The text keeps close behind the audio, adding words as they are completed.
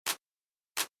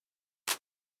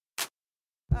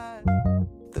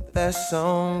The best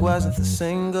song wasn't the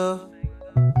single,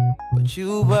 but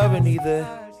you weren't either.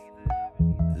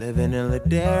 Living in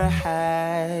Ladera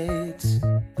Heights,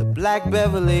 the Black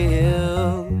Beverly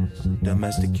Hills,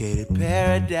 domesticated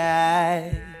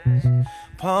paradise,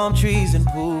 palm trees and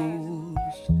pools.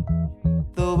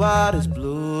 The water's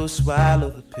blue, swallow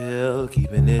the pill,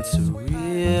 keeping it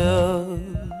surreal.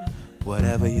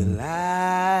 Whatever you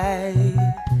like,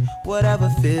 whatever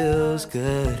feels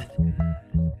good,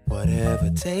 whatever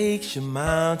takes your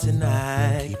mountain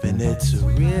high, keeping it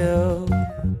surreal.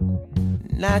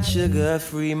 Not sugar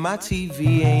free, my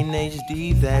TV ain't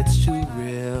HD, that's too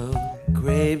real.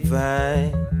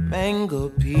 Grapevine, mango,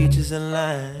 peaches and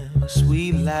lime, a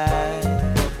sweet life,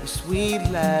 a sweet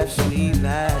life, sweet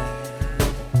life.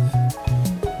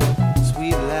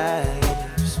 Sweet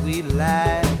life, sweet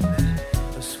life,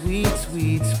 a sweet,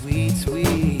 sweet, sweet,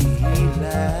 sweet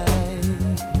life.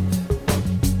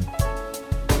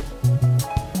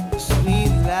 A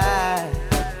sweet life,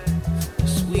 a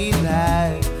sweet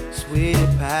life, sweet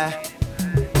pie.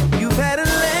 You've had a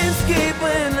landscaper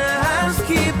and a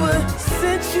housekeeper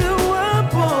since you were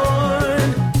born.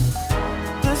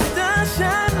 The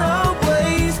sunshine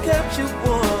always kept you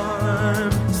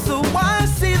warm. So why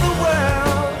see the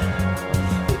world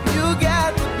if you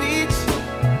got the beach?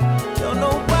 Don't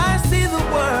know why see the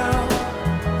world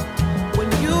when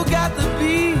you got the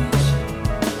beach.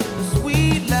 The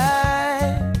sweet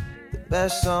life. The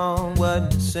best song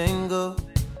wasn't a single,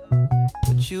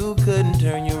 but you couldn't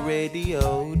turn your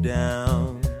radio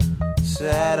down.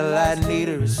 Satellite need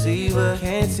a receiver,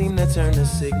 can't seem to turn the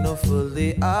signal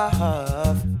fully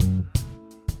off.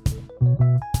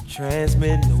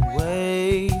 Transmitting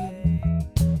away,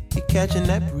 you're catching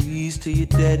that breeze till you're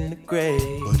dead in the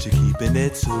grave, but you're keeping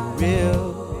it so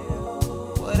real.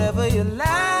 Whatever you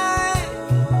like,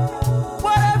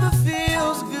 whatever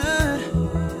feels good,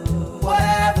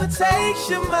 whatever takes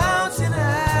your mountain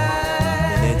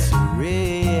high, and it's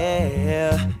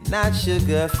real. Not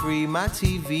sugar free, my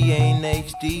TV ain't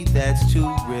HD, that's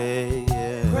too rare.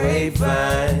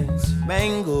 Grapevines,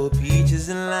 mango, peaches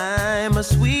and lime, a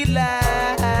sweet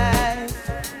life,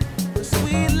 a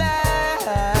sweet life,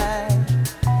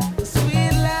 a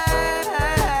sweet life,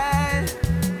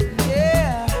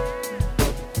 yeah.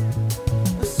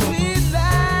 A sweet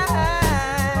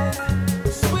life,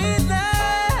 a sweet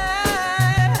life,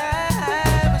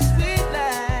 a sweet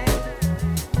life.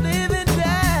 Live and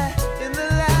die in the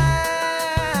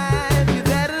life. You've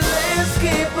had a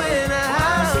landscaper and a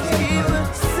housekeeper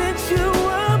since you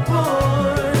were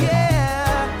born.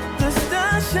 Yeah, the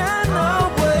sunshine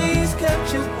always kept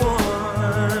you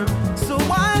warm. So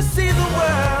why see the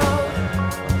world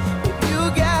if you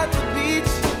got the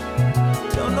beach?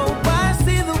 Don't know why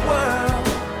see the world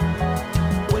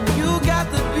when you got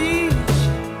the beach.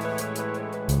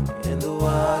 And the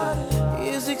water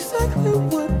is exactly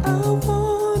what I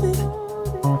wanted.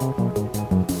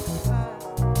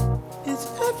 It's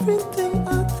everything I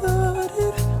thought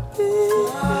it'd be.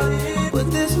 But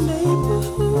this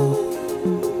neighborhood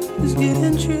is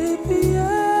getting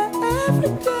trippier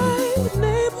every day. The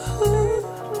neighborhood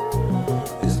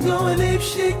is going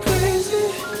apeshit crazy.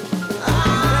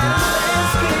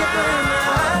 Landscaper and a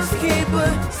housekeeper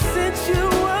since you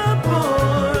were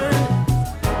born.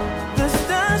 The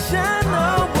sunshine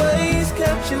always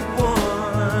kept you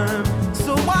warm.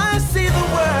 So why see the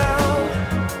world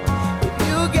if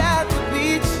you got the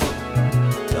beach?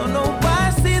 Don't know why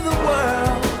see the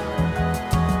world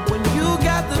when you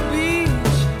got the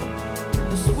beach.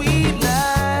 The sweet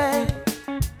life.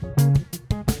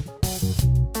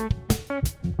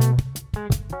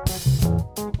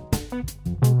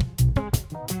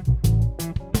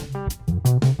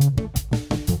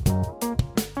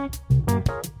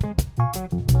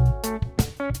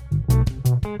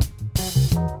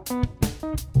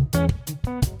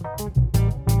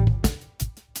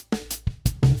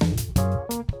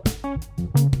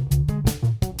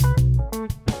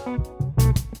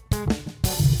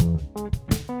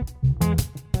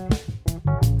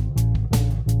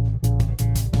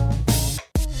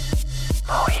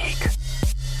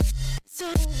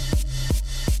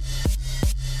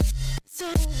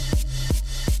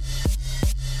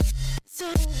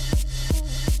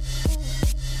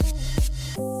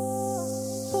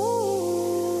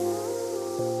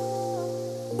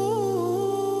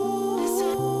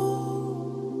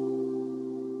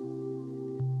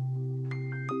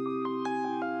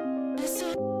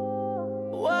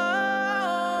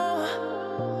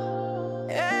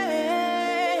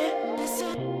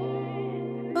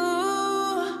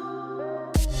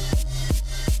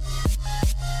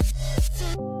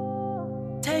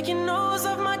 Taking notes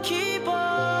of my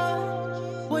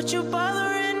keyboard. what you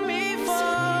bothering me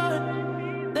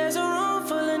for? There's a room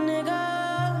full of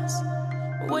niggas.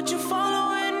 What you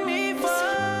following me for?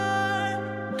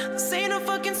 This ain't a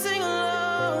fucking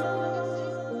sing-along.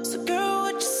 So girl,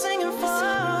 what you singing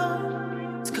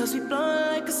for? It's cause we blowing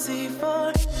like a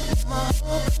C4. My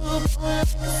whole crew blowing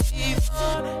like a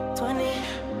C4.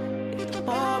 20, get the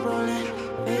ball rolling.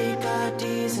 Fake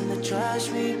IDs in the trash,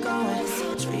 we going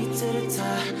straight to the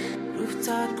top.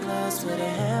 Rooftop clubs with a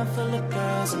handful of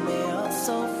girls and they all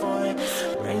so foreign.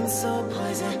 Rain so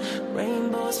poison,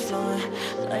 rainbows flowing.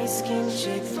 Light skinned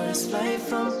chick, first flight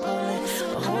from Poland.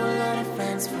 A whole lot of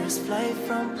friends, first flight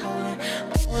from Poland.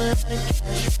 A whole lot of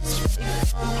cash, straight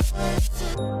from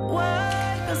Poland.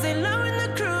 Why? Cause they loving the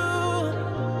crew.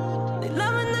 They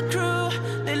loving the crew.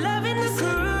 They loving the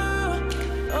crew.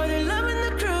 Oh, they loving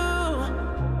the crew.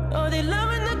 Oh, they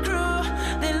loving the crew.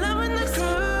 They loving the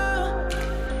crew.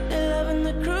 They loving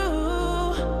the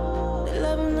crew. They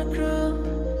loving the crew.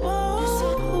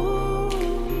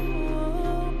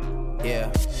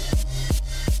 Yeah.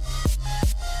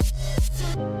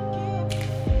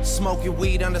 Smoking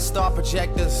weed under star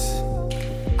projectors.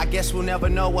 I guess we'll never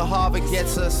know what Harvard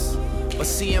gets us. But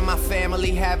seeing my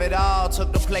family have it all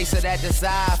took the place of that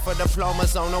desire for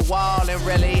diplomas on the wall. And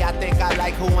really, I think I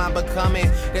like who I'm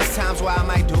becoming. There's times where I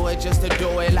might do it just to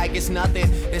do it like it's nothing.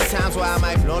 There's times where I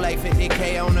might blow like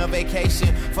 50K on a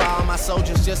vacation for all my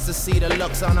soldiers just to see the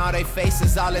looks on all their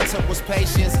faces. All it took was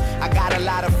patience. I got a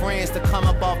lot of friends to come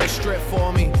up off the strip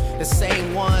for me. The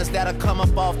same ones that'll come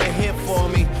up off the hip for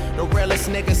me. The realest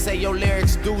niggas say your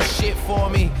lyrics do shit for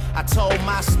me. I told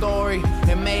my story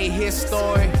and made his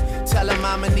story. Tell him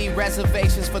I'ma need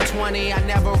reservations for 20. I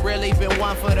never really been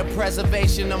one for the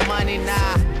preservation of money,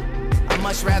 nah. I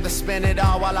much rather spend it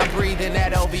all while I'm breathing.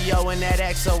 That OVO and that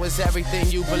XO is everything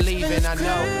you believe in, I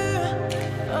know.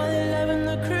 Oh, they loving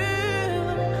the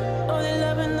crew. Oh, they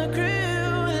loving the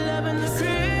crew. They loving the crew.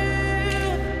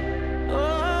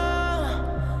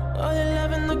 Oh, they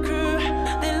loving the crew.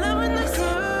 They loving the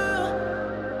crew.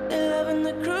 They loving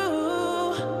the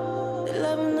crew. They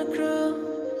loving the crew.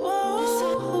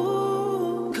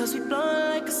 Cause we blowing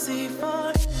like a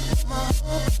C4. My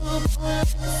whole crew blowing like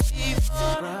a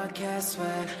C4. Broadcast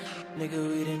swag, nigga,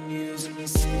 we the news in the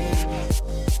city.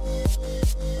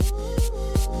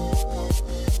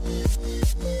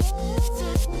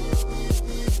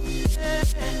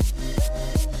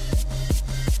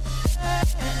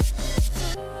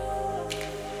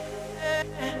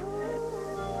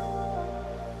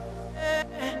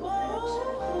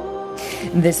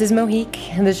 This is Mohique,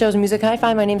 and the show's Music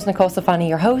Hi-Fi. My name's Nicole Stefani,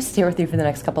 your host, here with you for the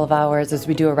next couple of hours as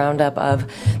we do a roundup of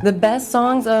the best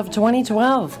songs of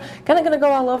 2012. Kind of going to go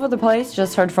all over the place.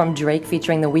 Just heard from Drake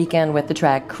featuring The Weeknd with the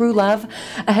track Crew Love.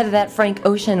 Ahead of that, Frank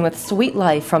Ocean with Sweet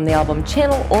Life from the album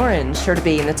Channel Orange, sure to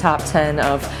be in the top 10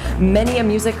 of many a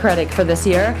music critic for this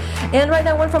year. And right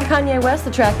now, one from Kanye West.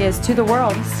 The track is To the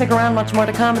World. Stick around, much more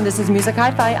to come, and this is Music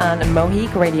Hi-Fi on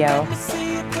Mohique Radio.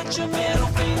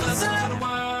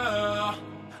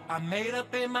 I made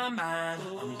up in my mind,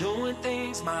 I'm doing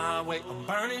things my way. I'm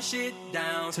burning shit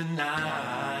down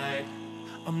tonight.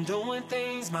 I'm doing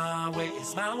things my way.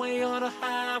 It's my way or the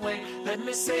highway. Let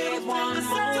me say it one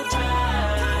more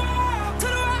time.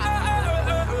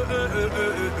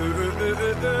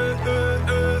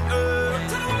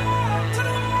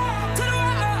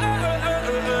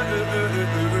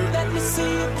 Let me see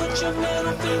you put your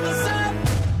middle fingers up.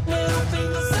 Middle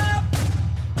fingers up.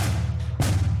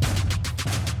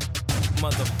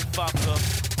 Motherfucker.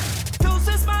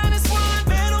 Deuces minus one,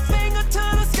 middle finger to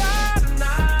the sky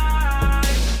tonight.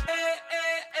 Hey,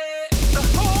 hey, hey. The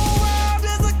whole world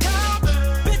is a cop.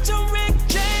 Bitch, I'm Rick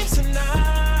James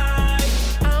tonight.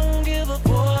 I don't give a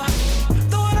boy.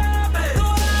 Throw it out, baby.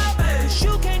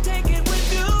 You can't take it with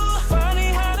you.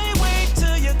 Funny how they wait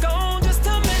till you're gone just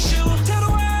to miss you. Tell the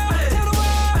world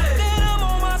that I'm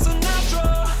on my Sinatra.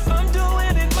 I'm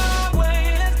doing it my way.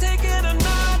 Let's take it a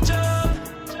notch up.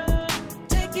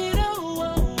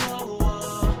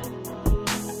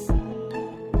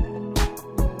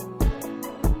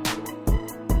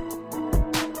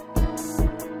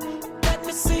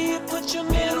 Put your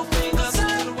middle fingers to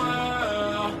the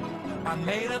world. I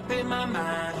made up in my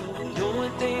mind. I'm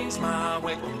doing things my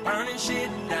way. I'm burning shit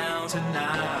down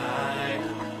tonight.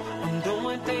 I'm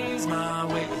doing things my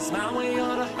way. It's my way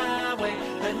or the highway.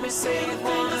 Let me say it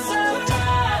one more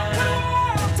time.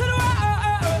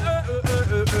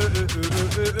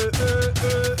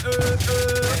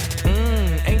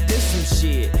 Ain't this some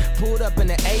shit? Pulled up in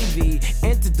the AV,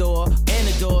 enter door, and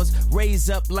the doors. raise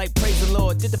up like praise the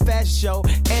Lord. Did the fashion show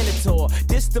and the tour.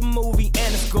 This the movie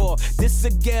and the score. This a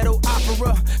ghetto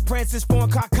opera. Francis Ford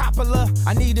Coppola.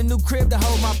 I need a new crib to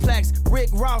hold my plaques. Rick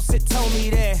Ross had told me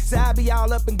that. So I be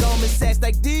all up in Goldman Sachs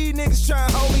like these niggas trying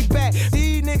to hold me back.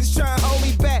 These niggas trying to hold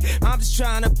me back. I'm just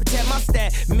trying to protect my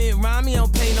stat. Mid-rhyme, me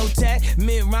don't pay no tax.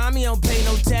 Mid-rhyme, me don't pay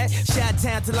no tax. Shot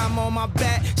town till I'm on my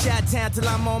back. Shot town till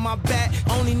I'm on my back.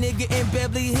 Only nigga in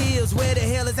Beverly Hills. Where the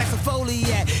hell is Axel Foley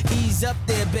at? He's up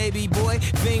there, baby boy.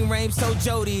 Ving Rhames told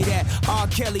Jody that. R.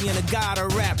 Kelly and the god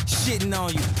of rap. Shitting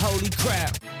on you. Holy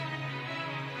crap.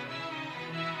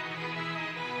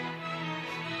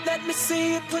 Let me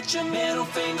see you put your middle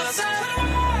fingers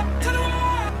up to the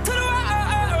world, to the world.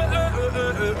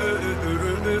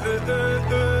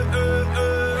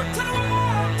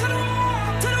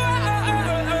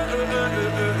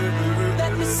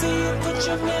 Let me see you put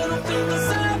your middle fingers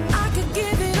up. I could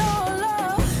give it all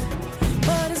up,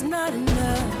 but it's not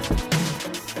enough.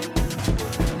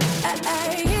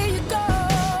 Hey, here you go,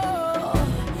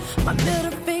 my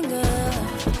middle finger.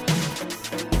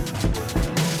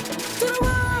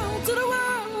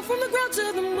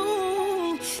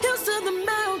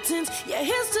 Yeah,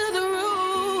 here's to the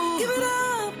roof.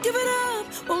 Give it up,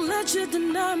 won't let you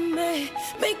deny me.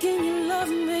 Making you love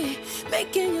me,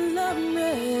 making you love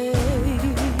me.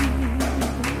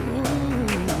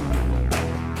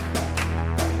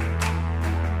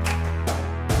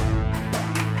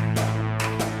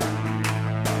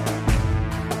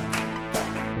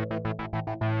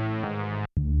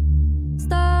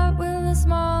 Start with a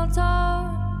small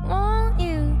talk, won't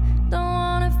you? Don't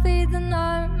wanna feed the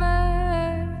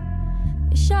nightmare.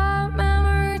 Sharp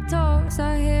memory talks,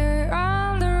 I hear it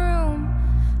around the room.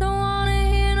 Don't wanna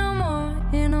hear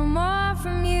no more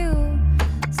from you.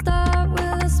 Start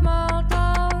with a small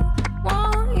talk,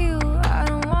 won't you? I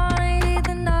don't wanna hear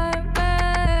the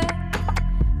nightmare.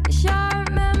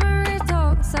 Sharp memory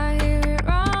talks, I hear it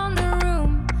around the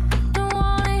room. Don't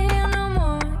wanna hear no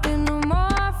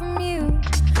more from you.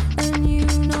 And you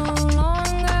no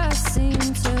longer seem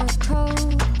to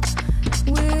cope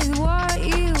with what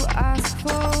you ask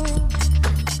for.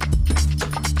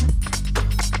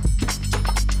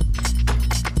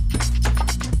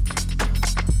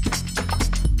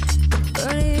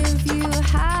 But if you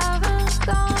haven't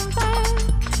gone back,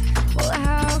 well,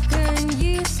 how can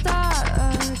you start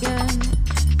again?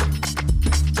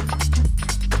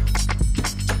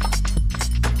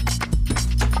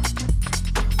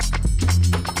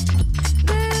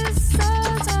 This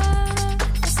sudden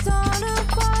is torn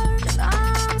apart, and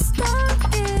I'm stuck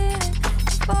in it.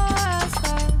 Before I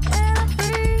start, when I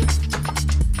breathe,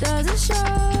 does it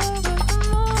show? But the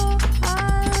more I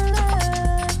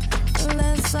learn, the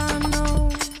less I know.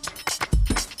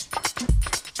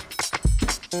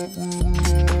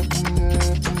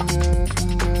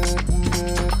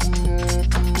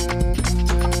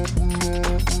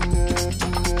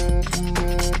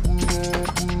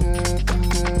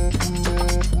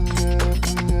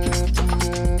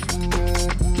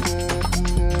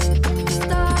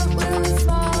 Start with a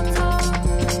small talk,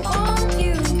 won't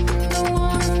you? Don't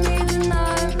wanna be the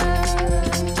nightmare.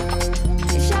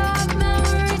 Sharp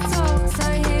memory talks, I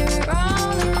hear it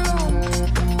round the room.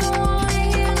 Don't wanna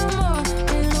hear no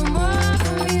more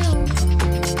from you.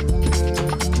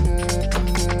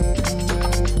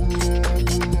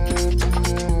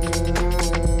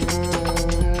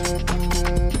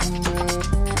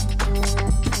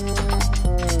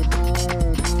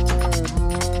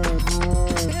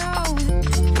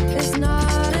 It's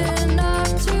not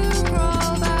enough to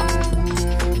crawl back,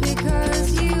 because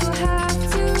you have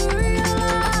to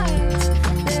realize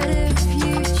that if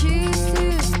you choose to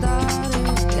start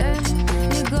again,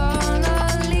 you're gonna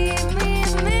leave me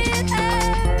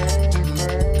mid-air.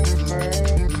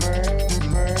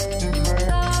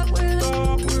 Start with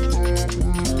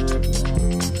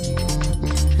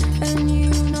and you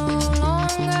no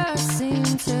longer seem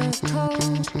to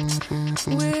cope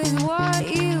with what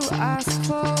you ask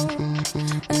for,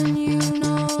 and you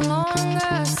no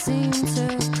longer seem to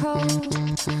cope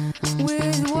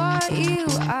with what you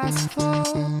ask for.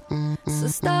 So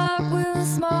start with a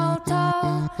small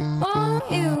talk,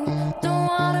 won't you? Don't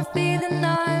wanna be the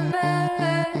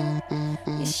nightmare.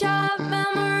 Your sharp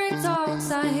memory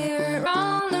talks, I hear it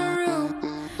round the room.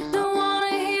 Don't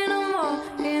wanna hear no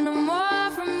more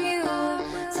from you.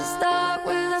 So start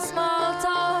with a small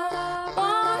talk,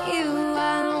 won't you?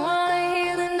 I don't wanna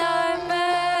hear the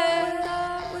nightmare.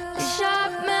 Your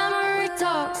sharp memory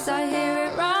talks, I hear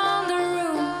it round the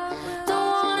room. Don't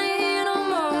wanna hear no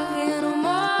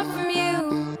more from you.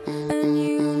 And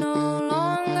you no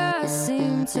longer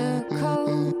seem to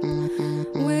cope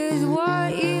with what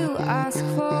you ask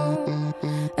for.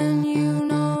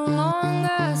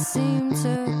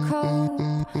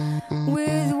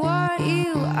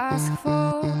 ask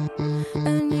for,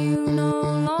 and you no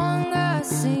longer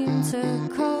seem to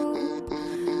cope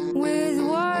with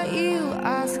what you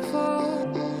ask for,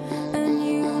 and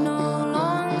you no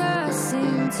longer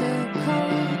seem to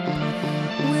cope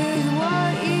with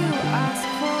what you ask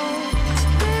for.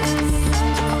 This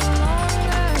no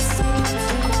longer seems to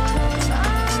cope.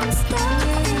 I'm stuck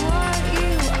with what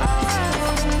you ask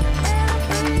for,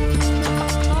 and you no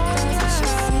longer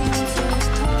seem to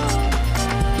cope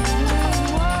with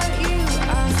what you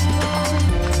ask for.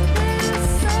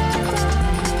 This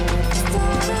so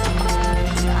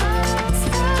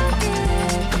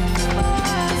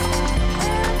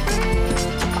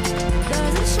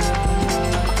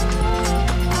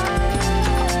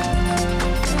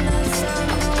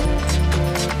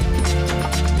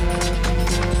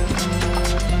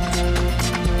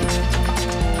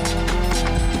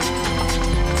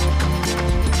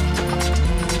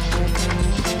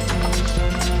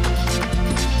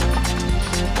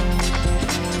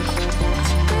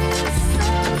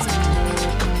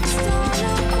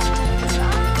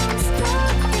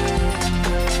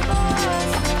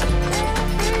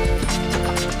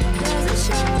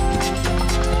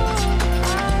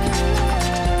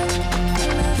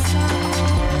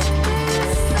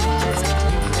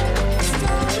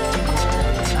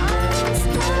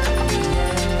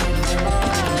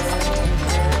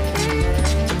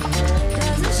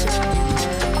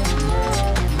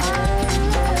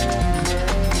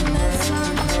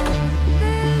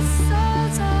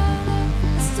done,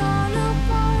 it's torn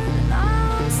apart.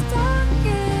 I'm stuck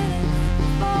in it.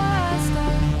 Oh, I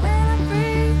stop and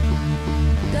breathe.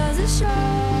 Does it show?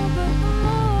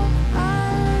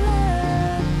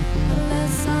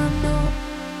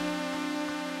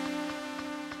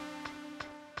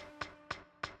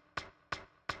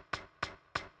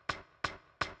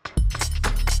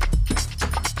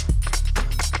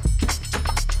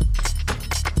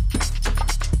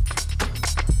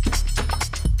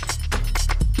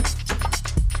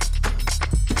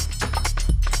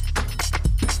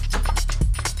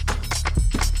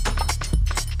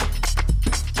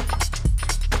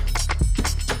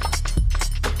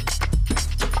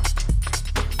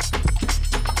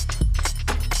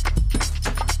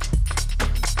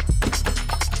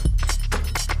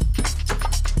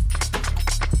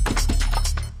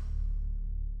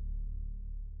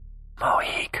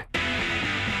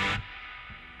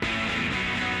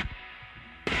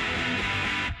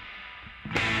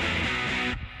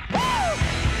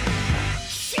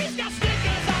 She's got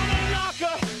stickers on her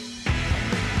locker,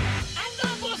 and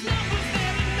numbers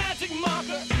there in magic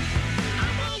marker.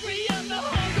 I'm hungry and the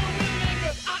hunger will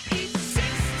linger. I eat 16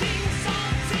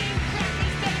 saltine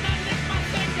crackers, then I lick my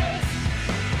fingers.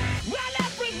 Well,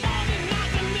 every morning I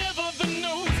deliver the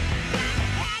news. Black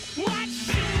hat, white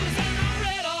shoes, and I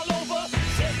read all over.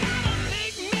 She's got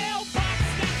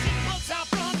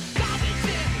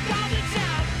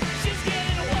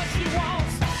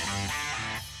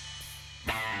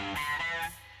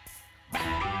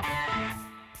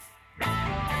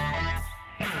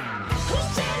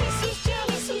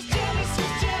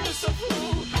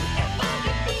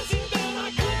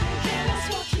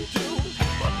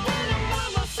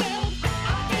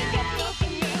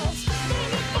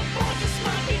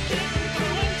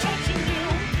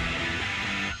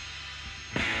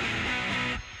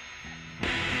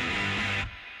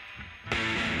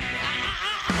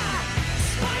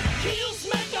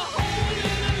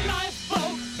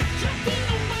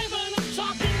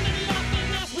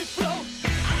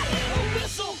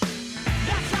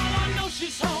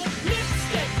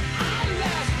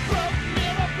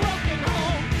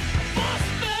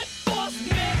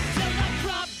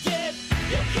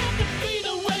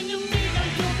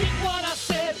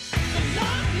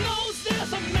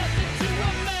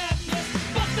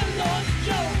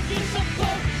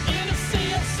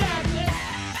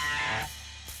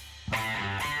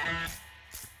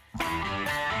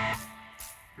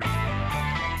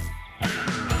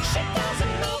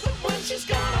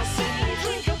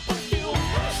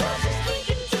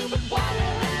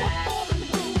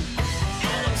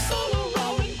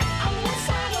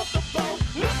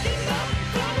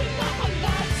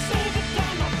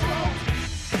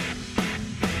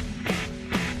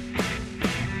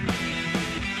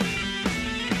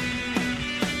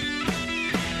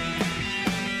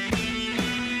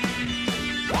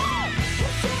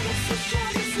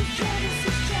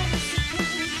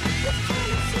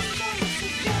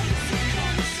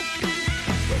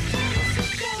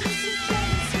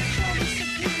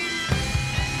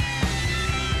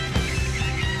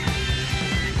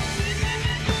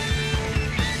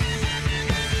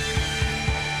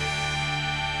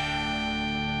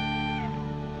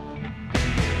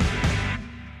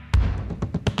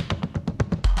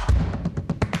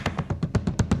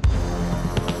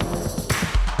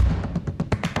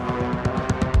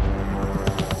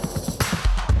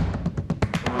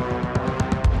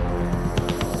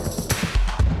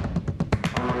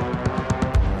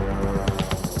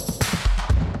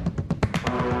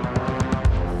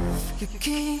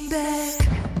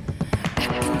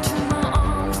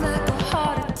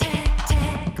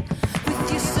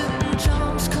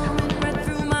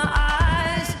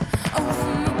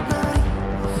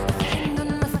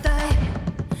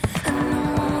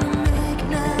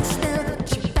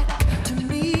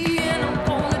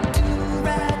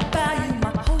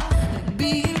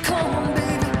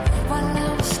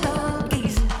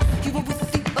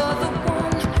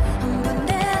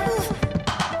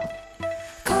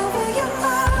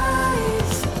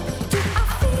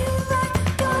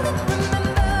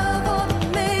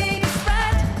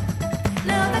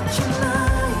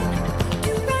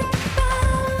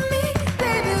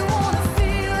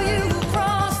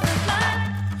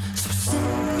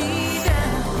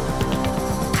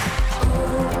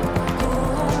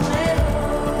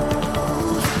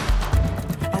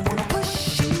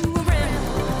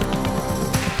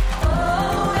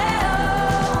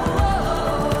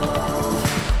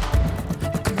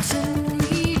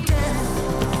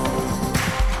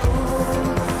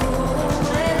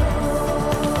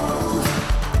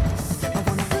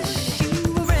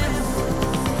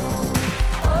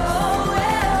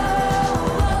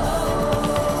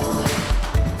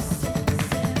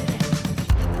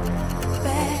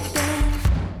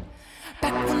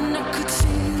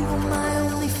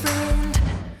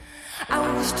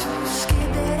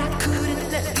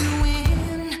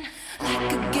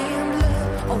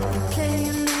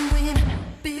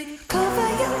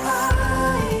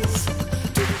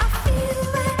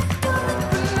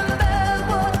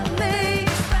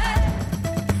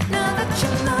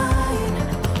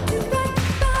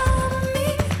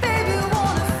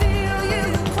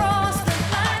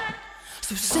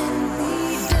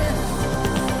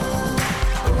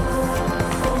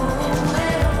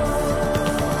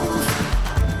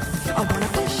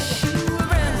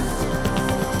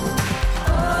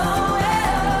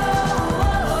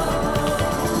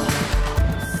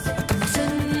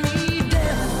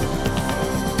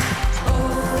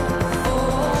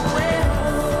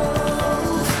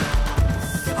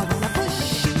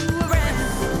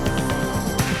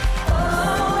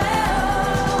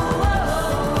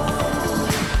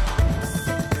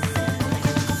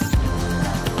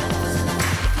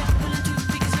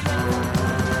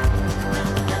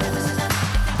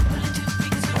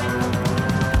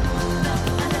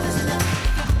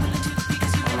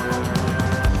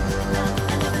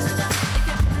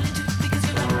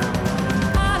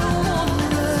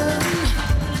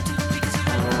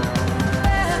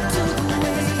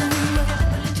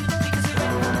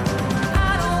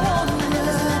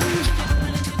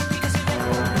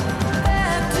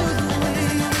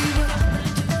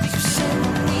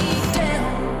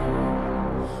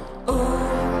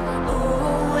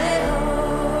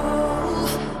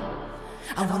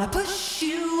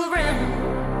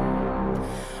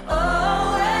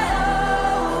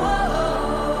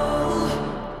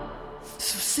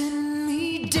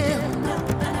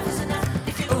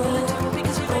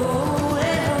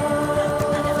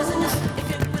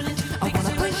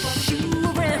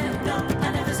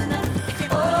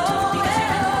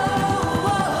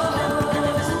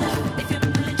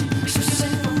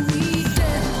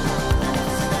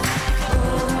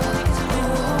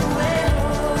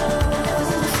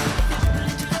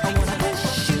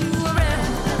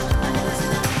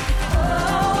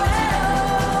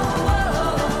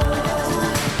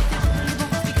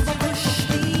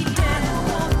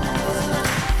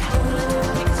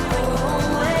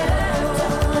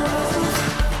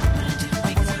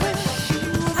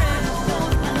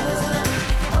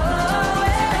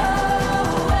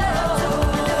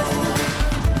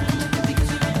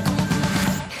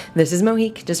This is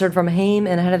Mohique, just heard from Haim,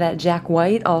 and ahead of that, Jack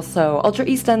White, also Ultra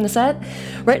East on the set.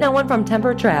 Right now, one from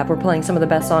Temper Trap. We're playing some of the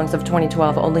best songs of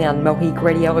 2012 only on Mohique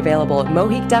Radio, available at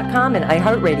mohique.com and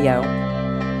iHeartRadio.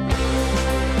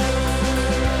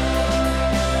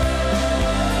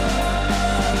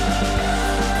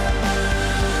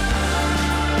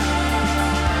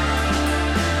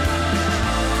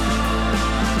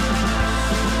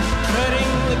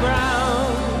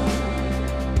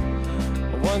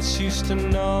 Used to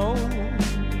know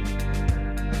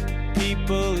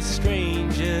people as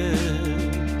strangers,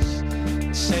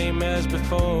 same as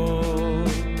before.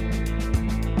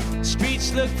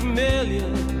 Streets look familiar.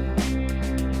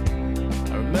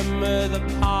 I remember the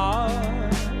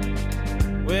part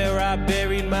where I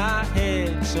buried my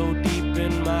head so deep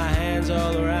in my hands,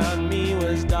 all around me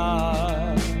was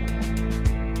dark.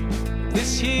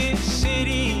 This here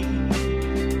city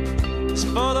is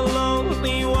for the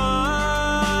lonely ones.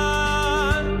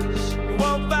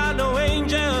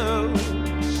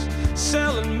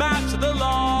 Selling maps of the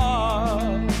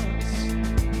lost.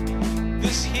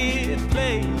 This here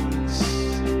place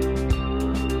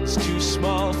is too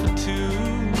small for two.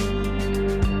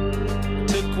 It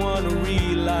took one to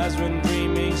realize when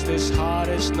dreaming's this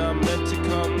hardest, not meant to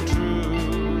come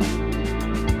true.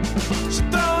 So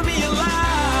throw me a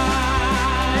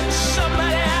line,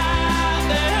 somebody out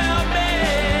there help me.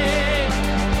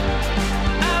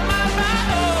 I'm on my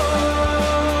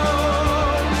own.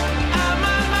 I'm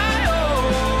on my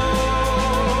own.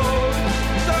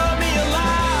 Throw me a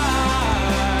line.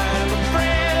 I'm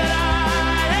afraid that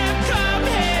I have come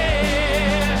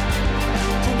here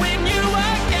to win you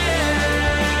again.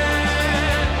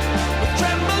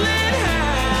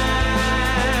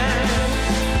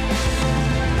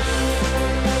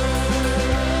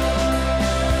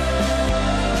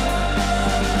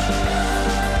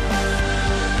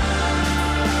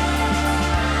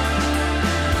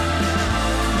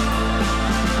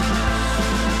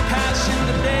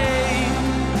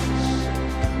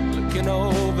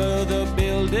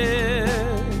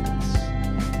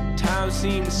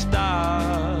 to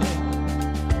stop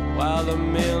while the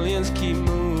millions keep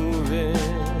moving.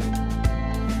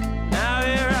 Now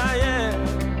here I am,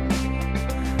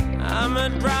 I'm a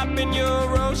drop in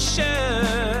your ocean,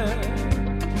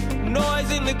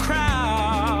 noise in the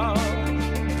crowd,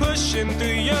 pushing through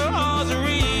your halls of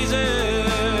reason.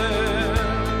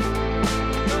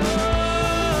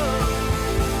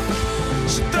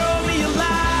 So throw me a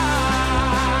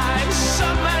line,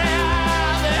 somebody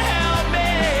out there help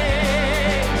me.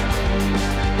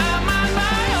 I'm on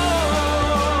my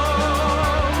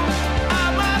own,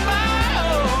 I'm on my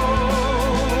own.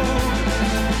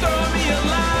 Throw me a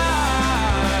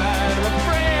line, I'm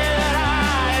afraid that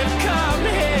I've come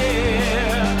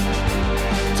here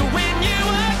to win you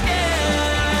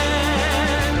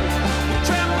again.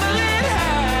 Trembling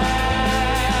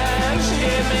hands,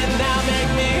 hear me now,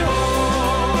 make me whole.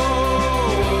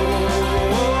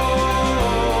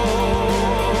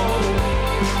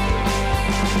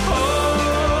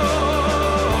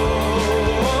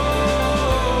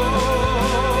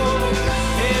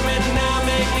 Hear me now,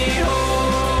 make me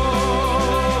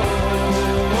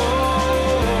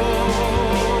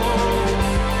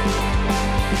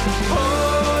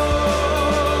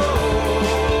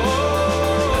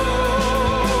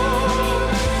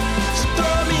So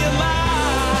throw me a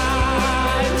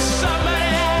line,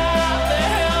 somebody out there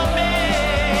help me.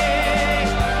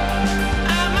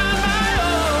 I'm on my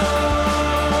own,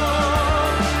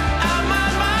 I'm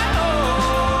on my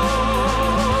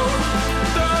own.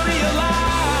 Throw me a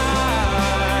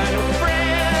line,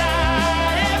 afraid I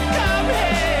have come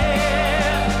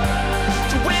here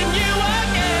to win you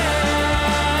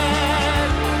again.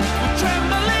 With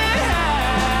trembling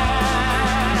hands,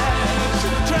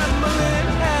 with trembling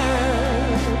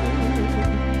hands.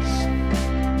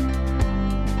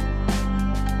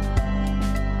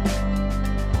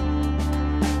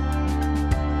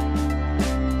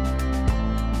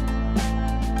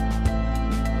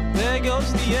 There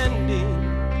goes the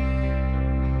ending.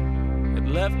 It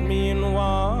left me in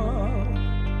want.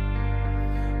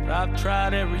 But I've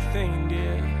tried everything,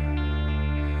 dear.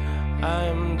 I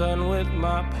am done with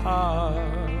my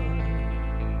part.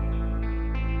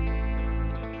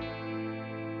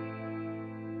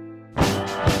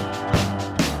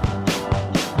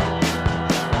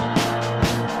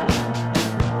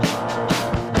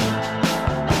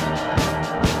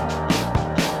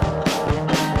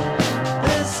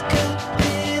 This could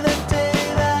be the day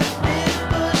that we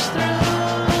push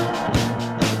through.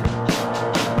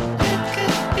 It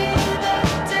could be the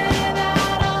day that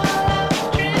all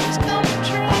our dreams come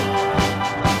true.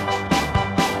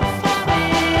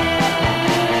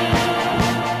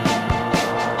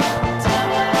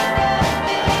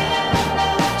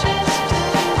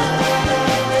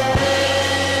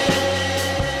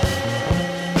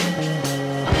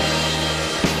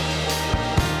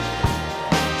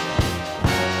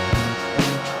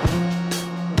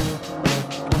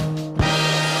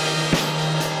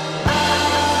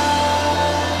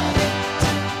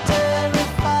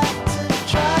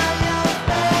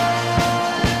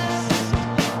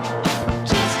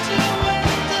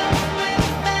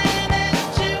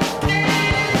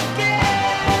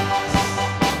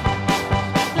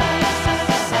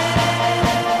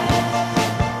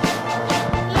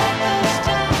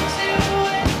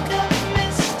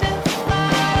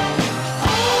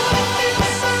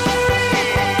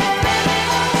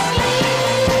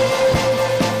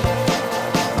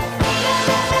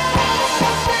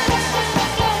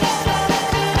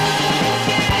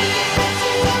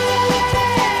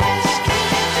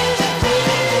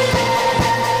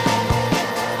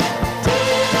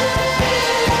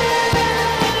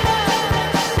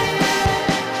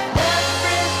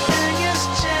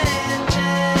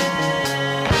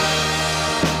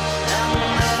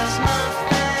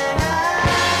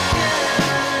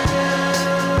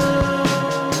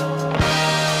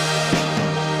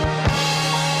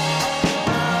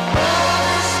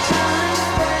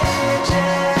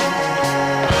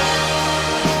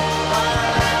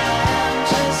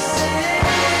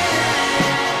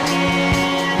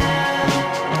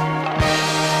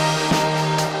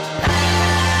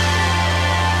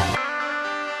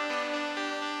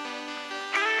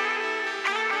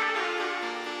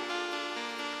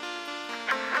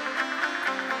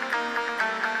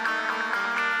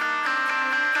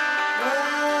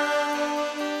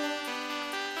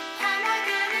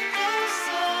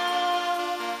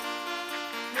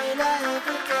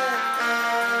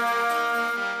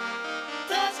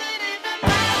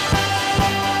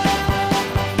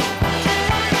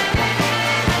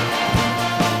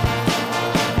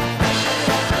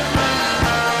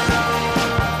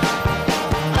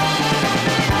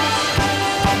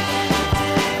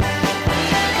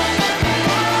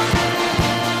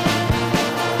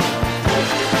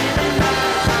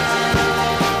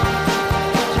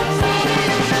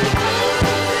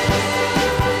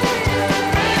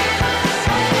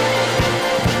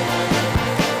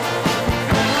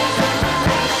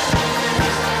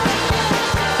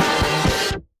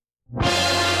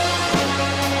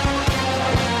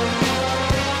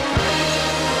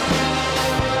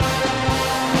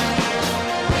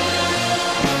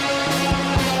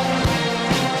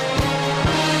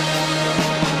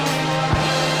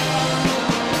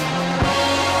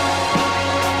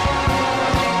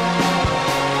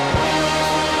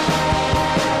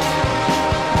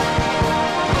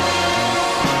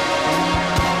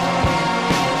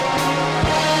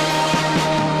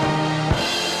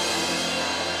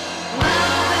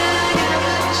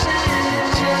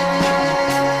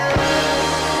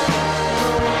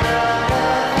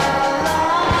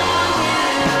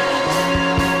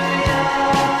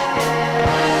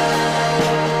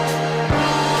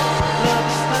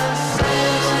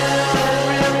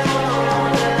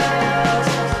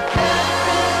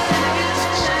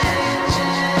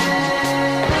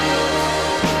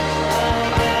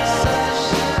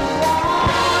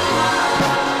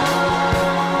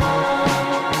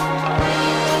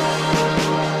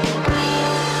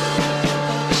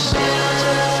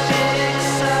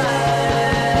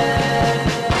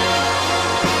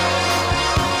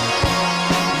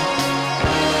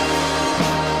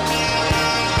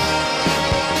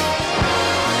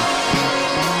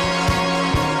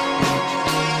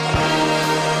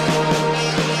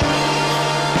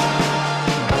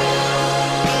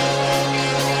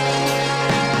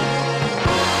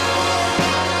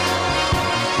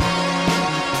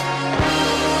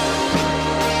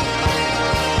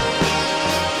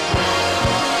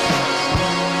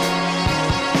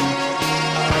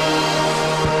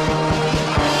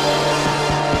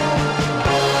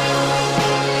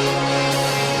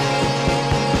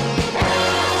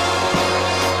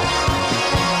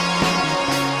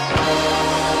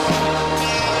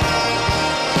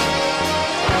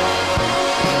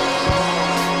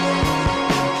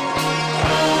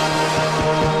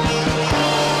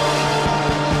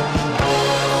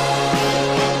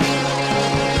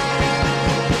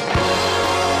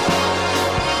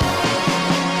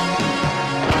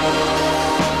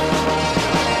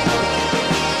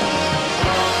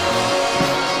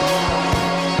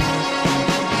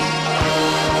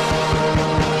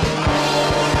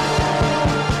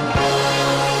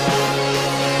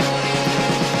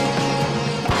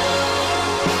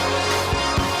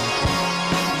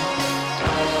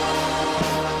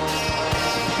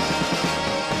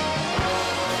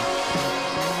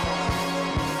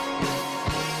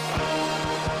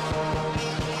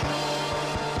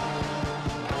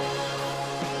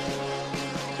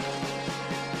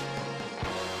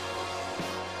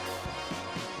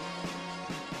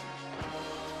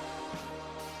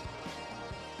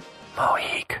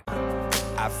 Mohique.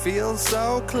 I feel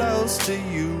so close to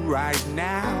you right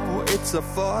now. It's a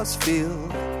force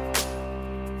field.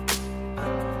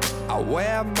 I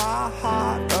wear my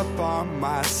heart up on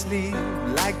my sleeve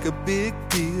like a big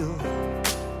deal.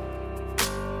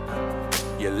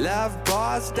 Your love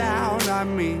pours down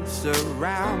on me,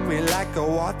 surround me like a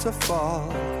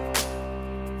waterfall.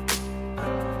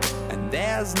 And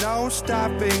there's no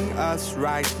stopping us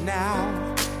right now.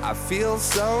 I feel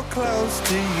so close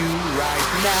to you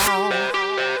right now.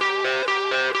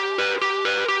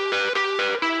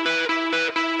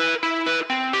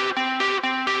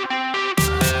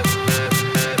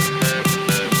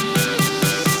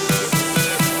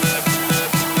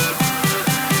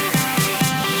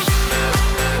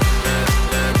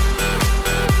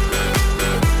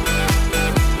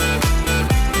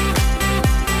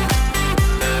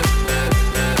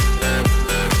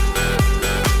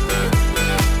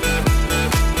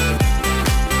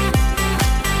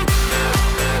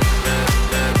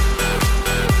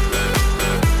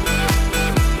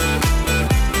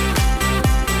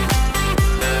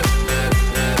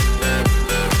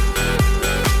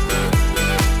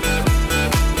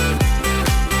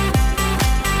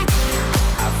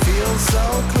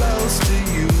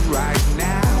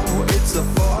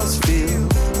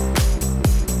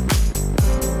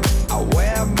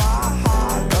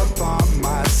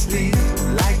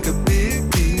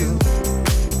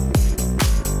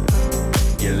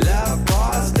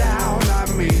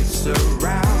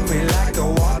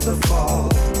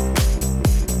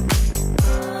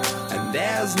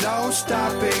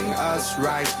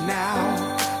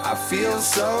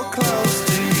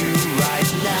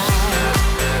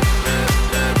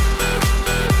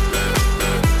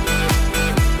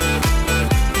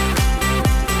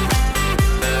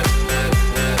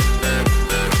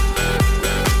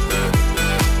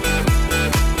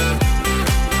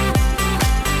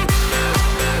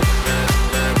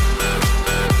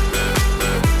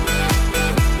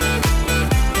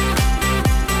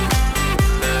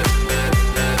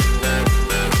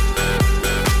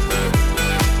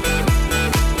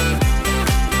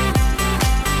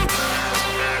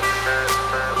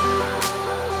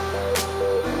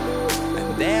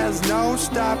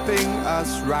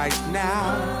 Right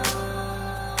now,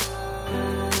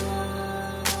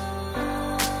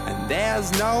 and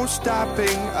there's no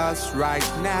stopping us right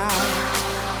now,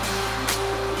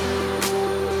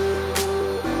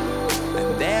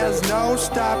 and there's no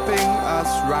stopping us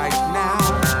right now.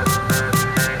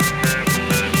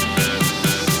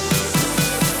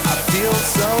 I feel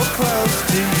so close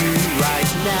to you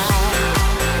right now.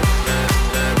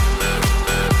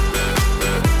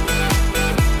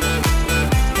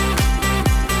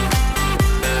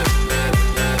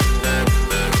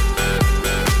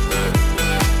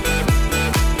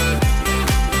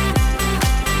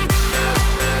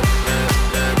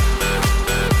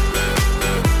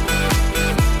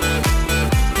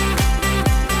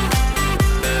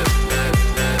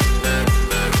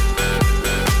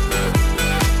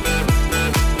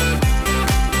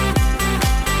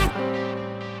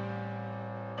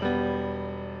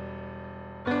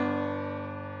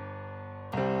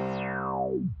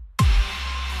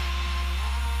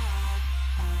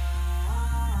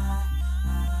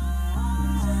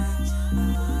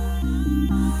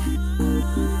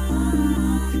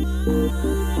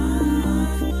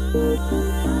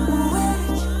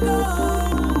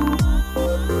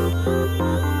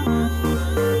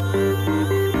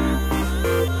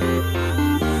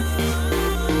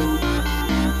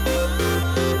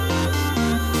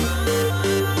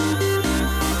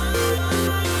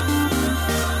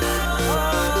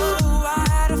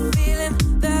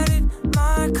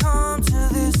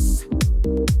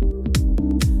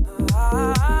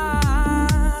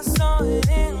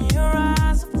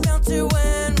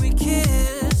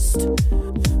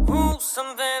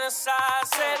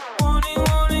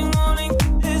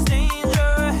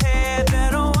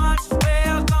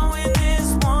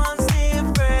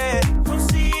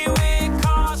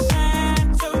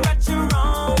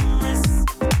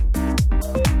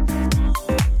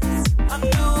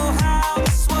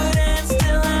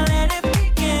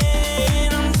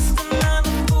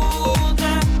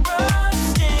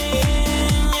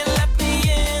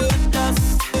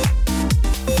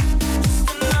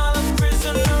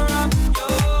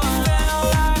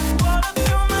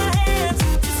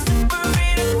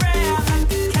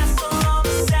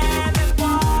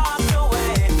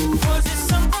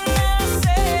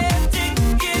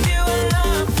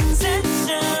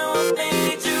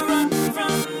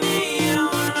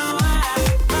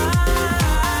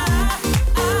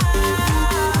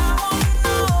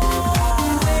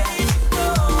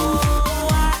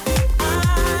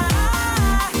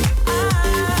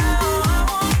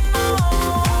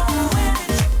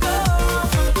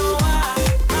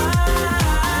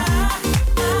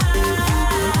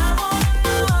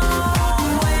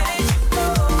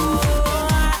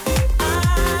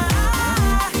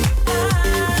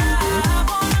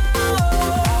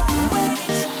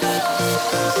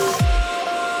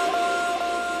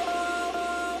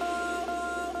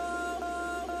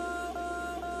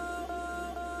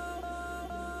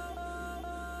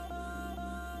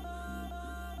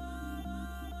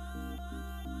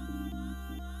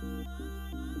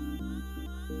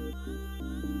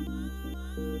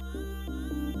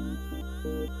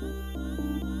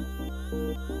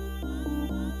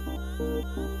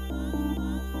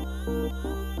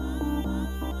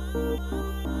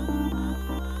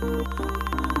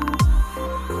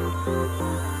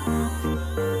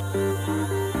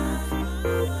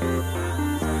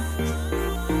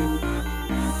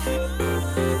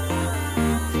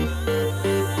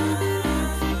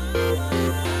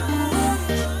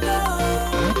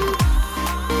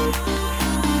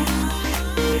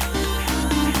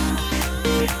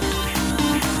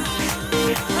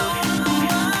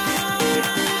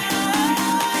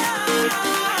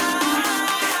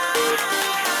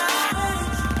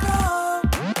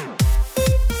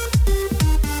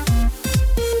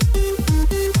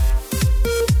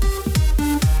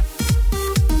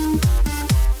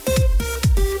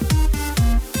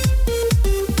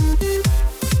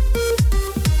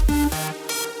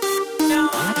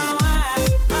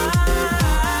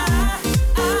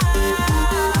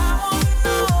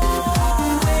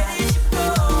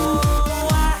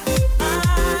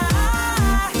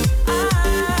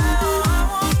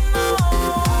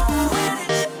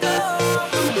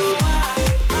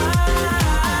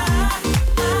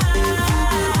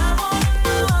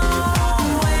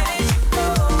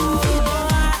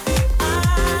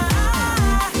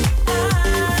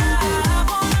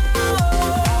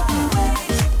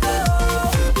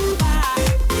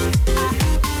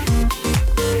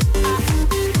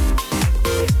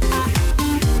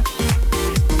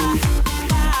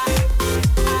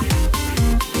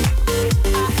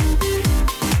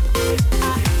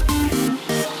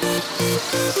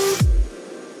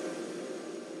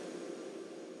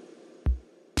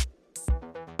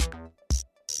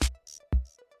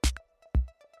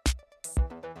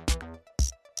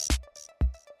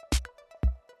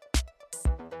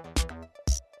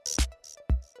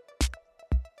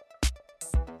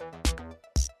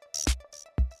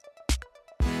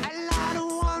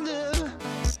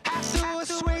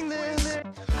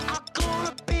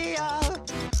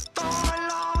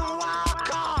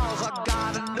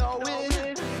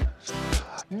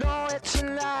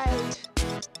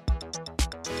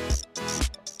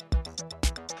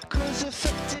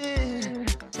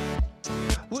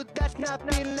 not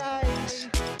be nice.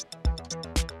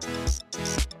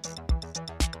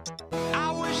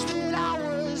 I wish that I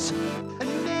was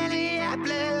in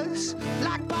Minneapolis,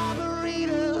 like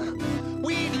Barbarita.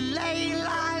 We'd lay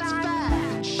lines back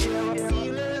and share a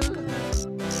feeling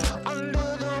under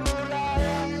the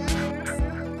moonlight.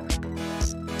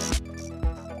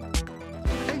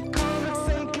 And come to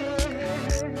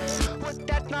thinking, would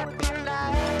that not be nice?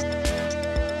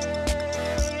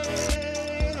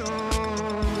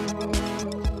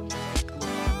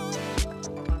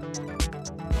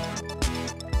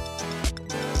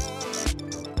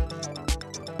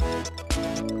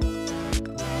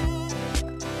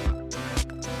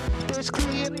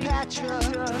 Cleopatra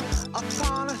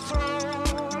upon a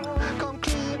throne. Come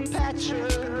Cleopatra,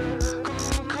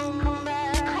 come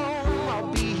back home.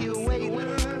 I'll be here waiting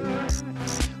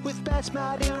with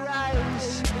basmati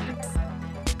rice.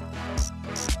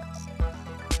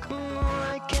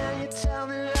 Can you tell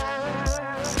me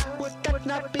lies? Would that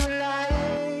not be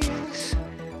lies?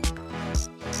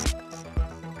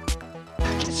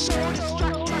 You're so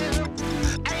destructive,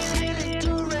 ain't really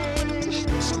deranged.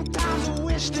 Sometimes I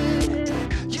wish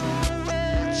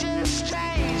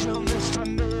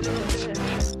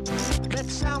that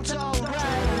sounds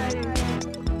alright.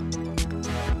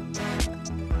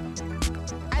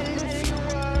 And if you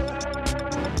were,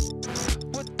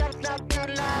 would that not be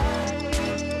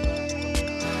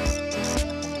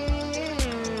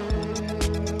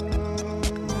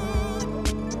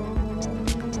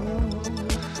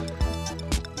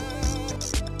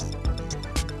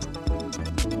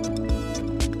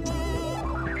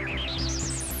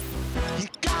You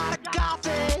got a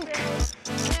gothic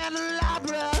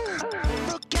candelabra.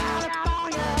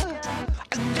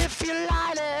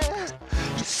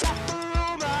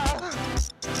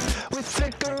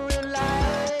 Flickering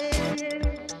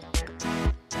light.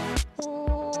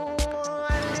 Oh,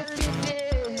 and if you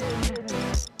did,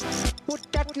 would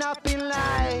that not be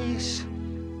lies?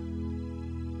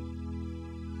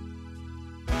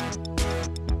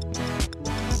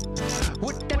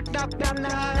 Would that not be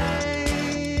lies?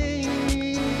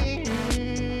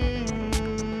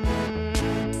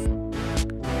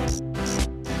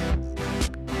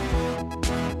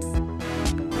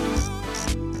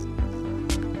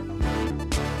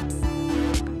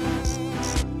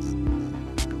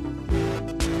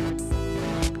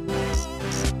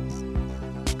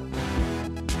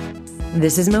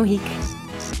 This is Mohique.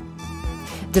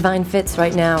 Divine Fits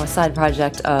right now, a side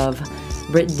project of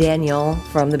Britt Daniel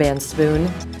from the band Spoon.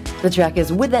 The track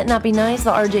is Would That Not Be Nice,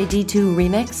 the RJD2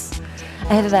 remix.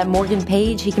 Ahead of that, Morgan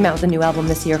Page, he came out with a new album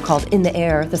this year called In the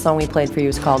Air. The song we played for you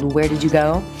is called Where Did You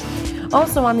Go?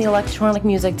 Also on the electronic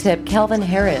music tip, Calvin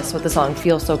Harris with the song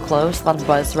Feel So Close. A lot of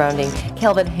buzz surrounding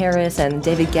Calvin Harris and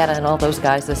David Guetta and all those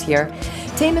guys this year.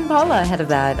 Tame Impala ahead of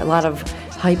that. A lot of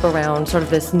hype around sort of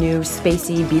this new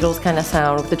spacey Beatles kind of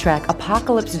sound with the track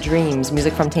Apocalypse Dreams,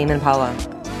 music from Tame Impala.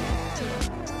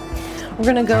 We're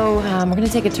gonna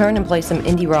take a turn and play some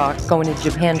indie rock, going into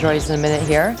Japan Droids in a minute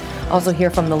here. Also hear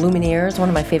from the Lumineers, one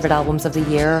of my favorite albums of the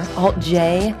year, Alt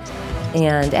J,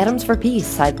 and Atoms for Peace,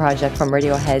 side project from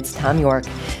Radiohead's Tom York.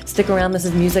 Stick around, this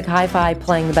is Music Hi-Fi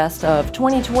playing the best of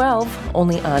 2012,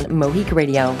 only on Mohique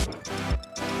Radio.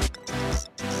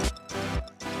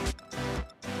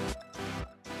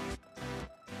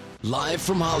 Live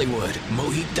from Hollywood,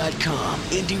 Mohique.com,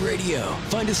 Indie Radio.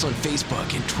 Find us on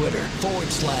Facebook and Twitter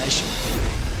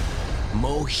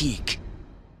 /Mohique.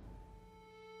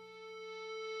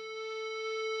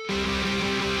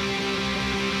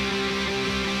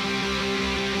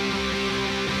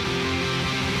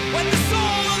 When the soul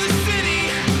of the city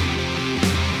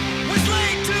was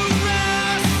laid to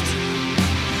rest,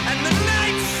 and the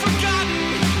nights forgotten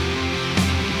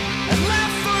and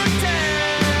left for dead.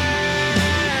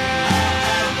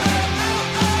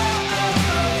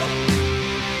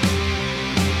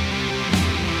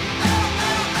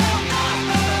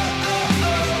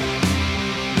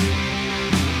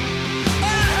 I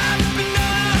have been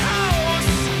a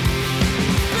house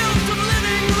built of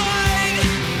living light,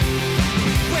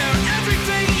 where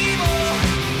everything evil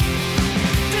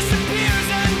disappears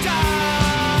and dies.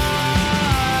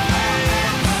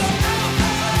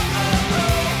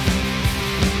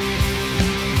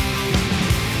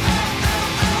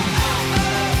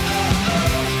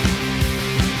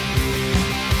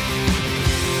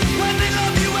 When they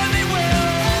love you and they will,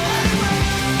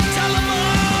 tell them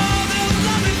all they'll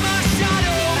love in my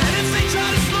shadow. And if they try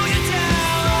to slow you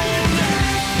down,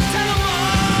 tell them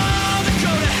all to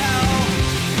go to hell.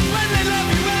 When they love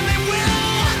you and they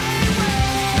will,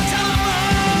 tell them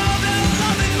all they'll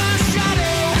love in my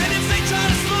shadow. And if they try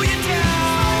to slow you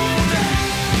down,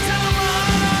 tell them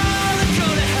all to go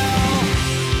to hell.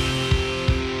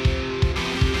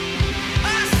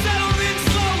 I settled in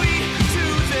slowly to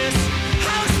this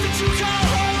house that you call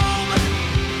home,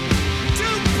 to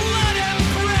blood and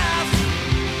breath,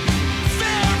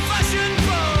 fair flesh and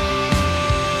flesh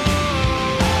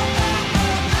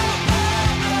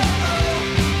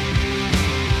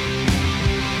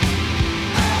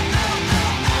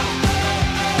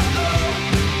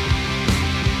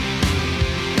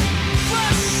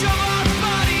of our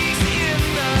bodies in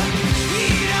the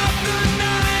heat of the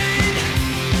night,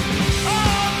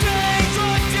 all day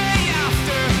till day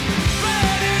after,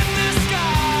 red in the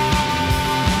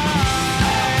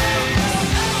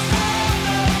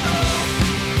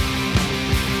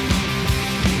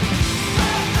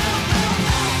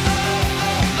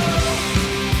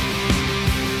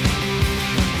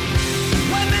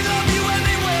When they love you and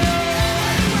they will,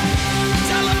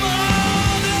 tell them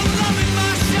all they'll love in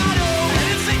my shadow. And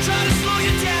if they try to slow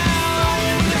you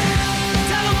down,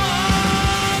 tell them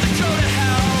all to go to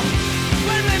hell.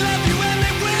 When they love you and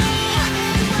they will,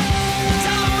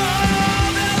 tell them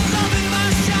all they'll love in my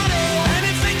shadow. And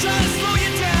if they try to slow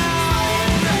you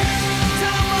down,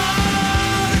 tell them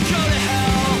all to go to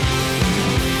hell.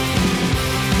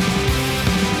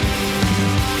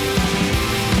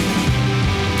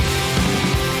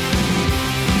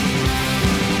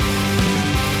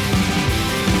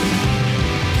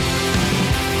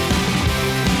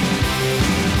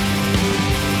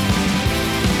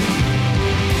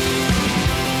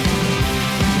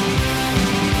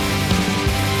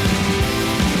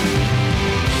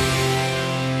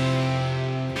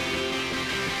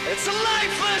 It's a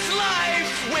lifeless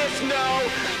life with no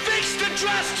fixed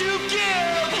address to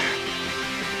give.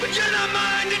 But you're not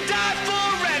mine to die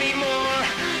for anymore,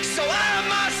 so I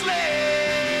must live.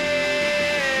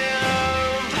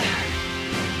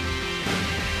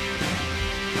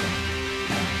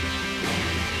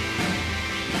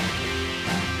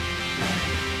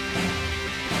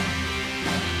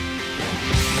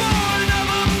 Born of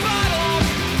a bottle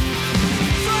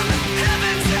from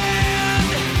heaven's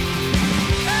hand,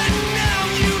 and now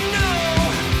you know,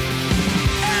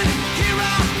 and here I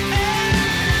am.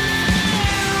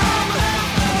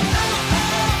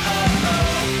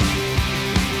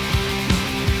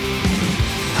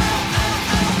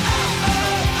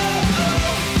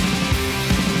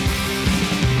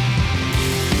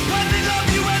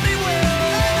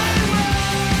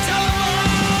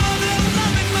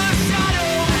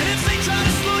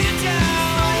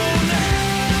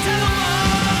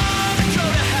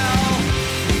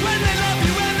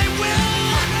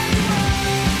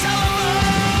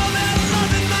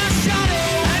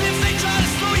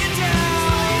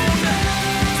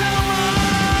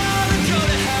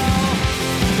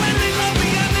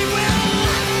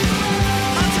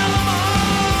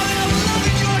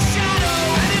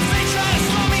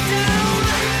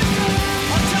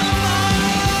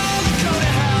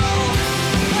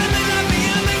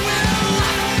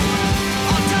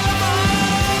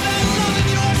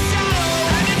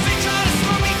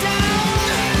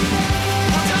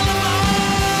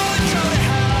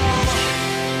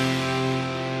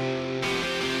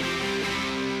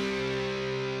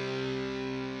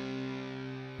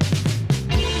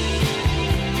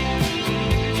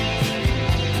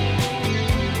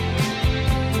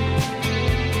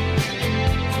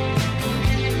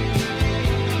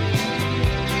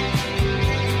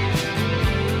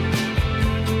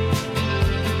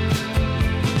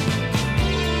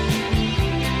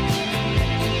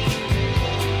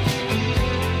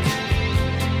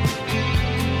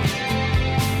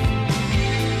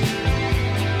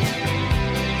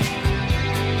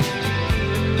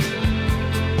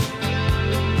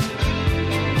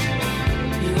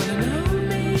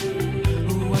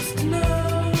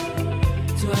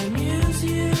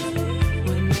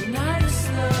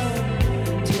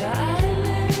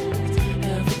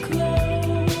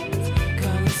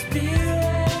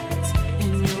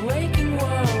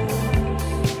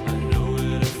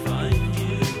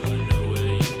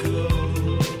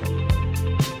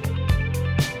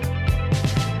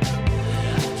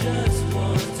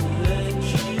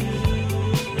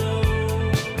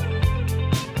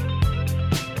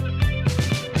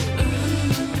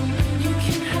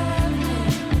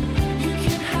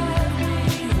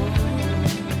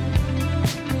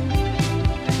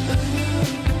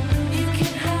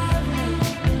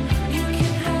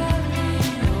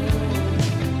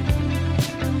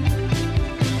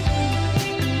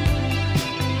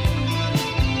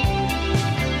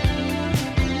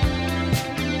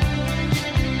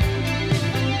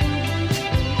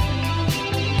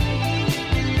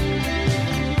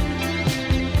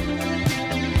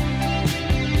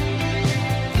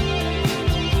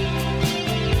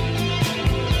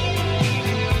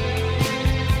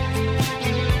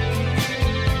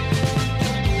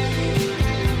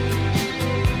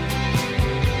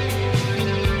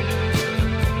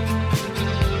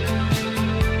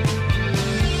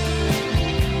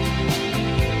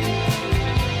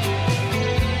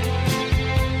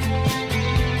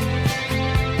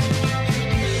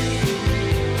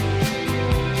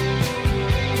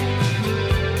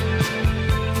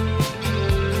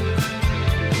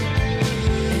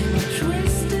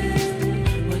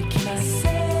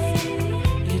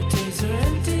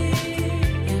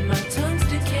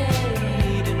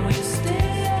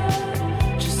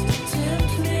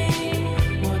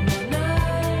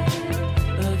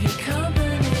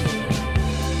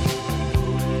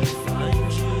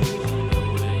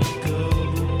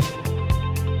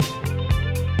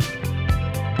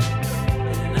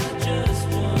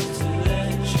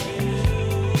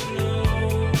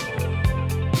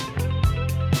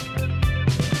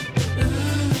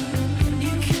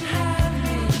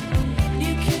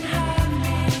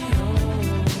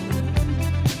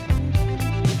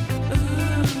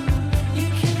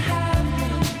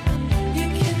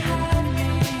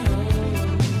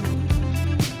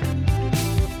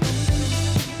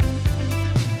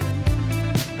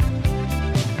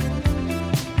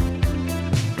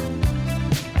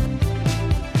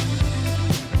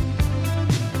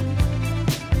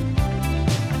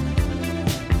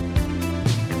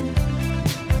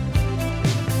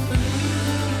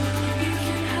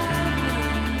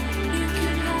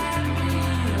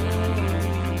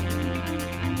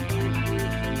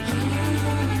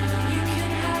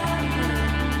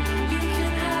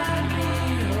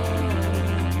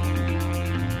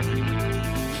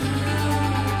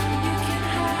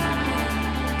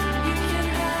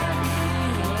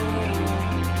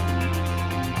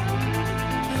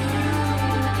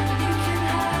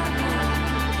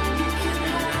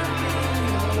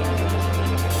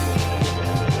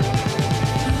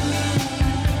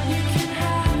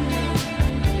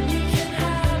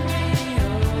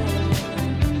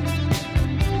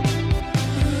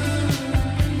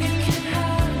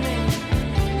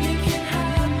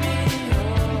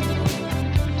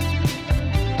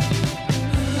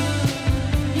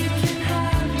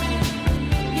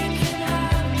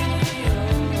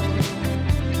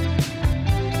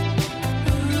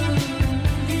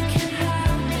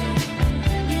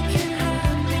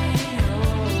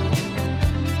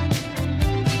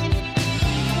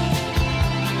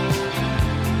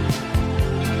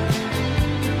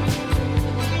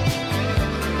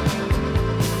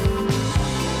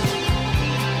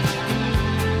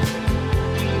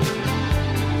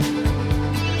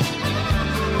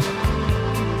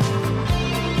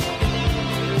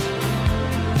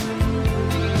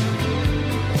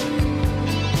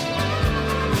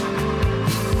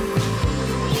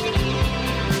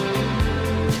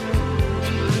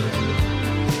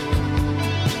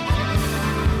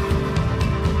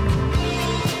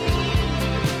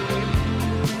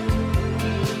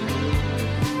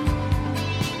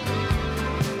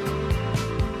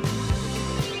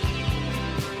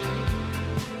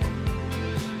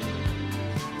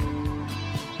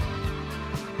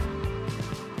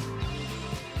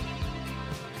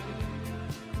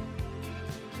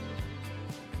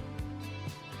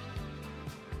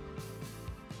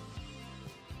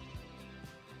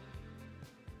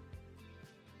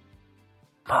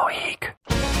 Mohique.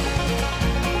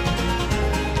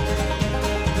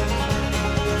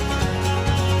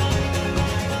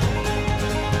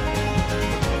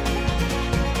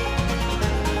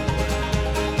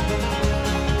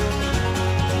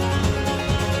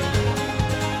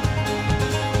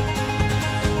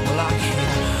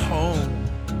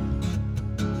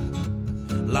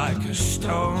 Like a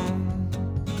stone,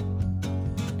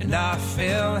 and I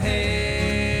fell heavy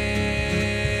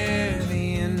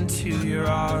into your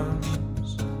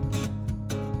arms.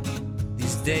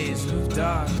 These days of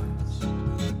dust,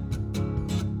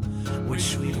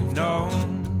 which we've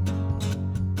known,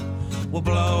 will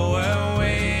blow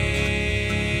away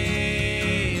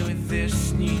with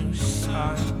this new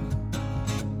sun.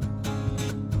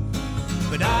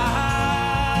 But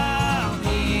I'll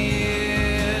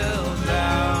kneel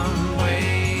down,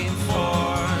 wait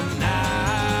for now.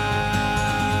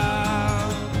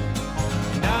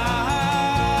 And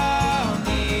I'll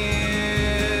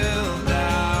kneel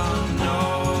down,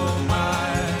 know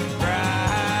my ground.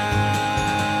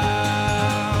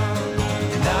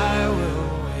 And I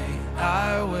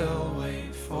will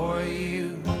wait for you.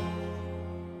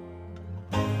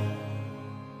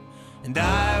 And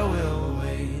I will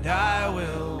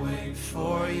wait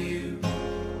for you.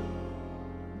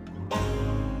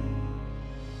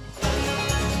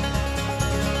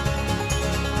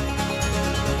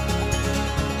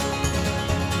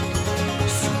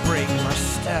 So break my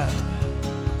step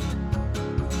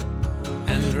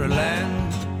and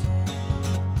relent.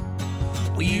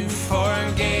 Well, you forgave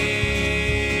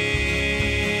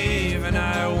and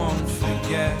I won't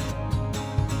forget.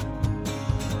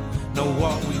 Know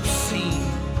what we've seen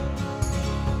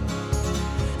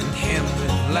and him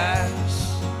with less.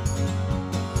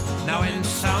 Now in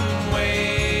some way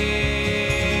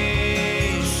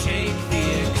shake the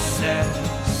excess.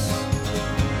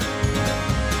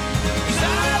 'Cause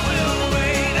I will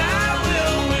wait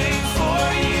for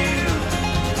you.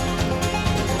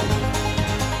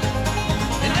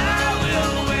 And I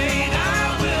will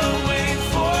wait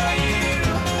for you.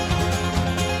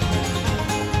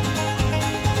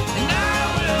 And I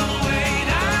will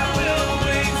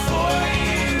wait for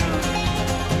you.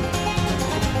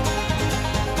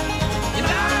 And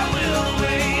I will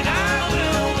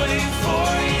wait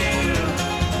for you.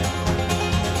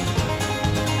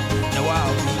 Now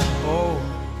I'll be bold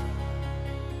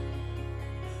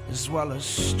as well as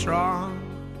strong,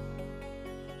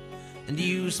 and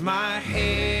use my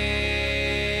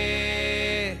head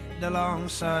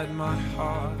alongside my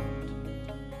heart.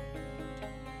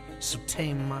 So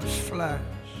tame my flesh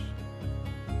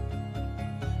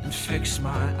and fix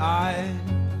my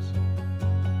eyes.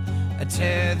 I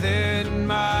tethered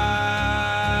my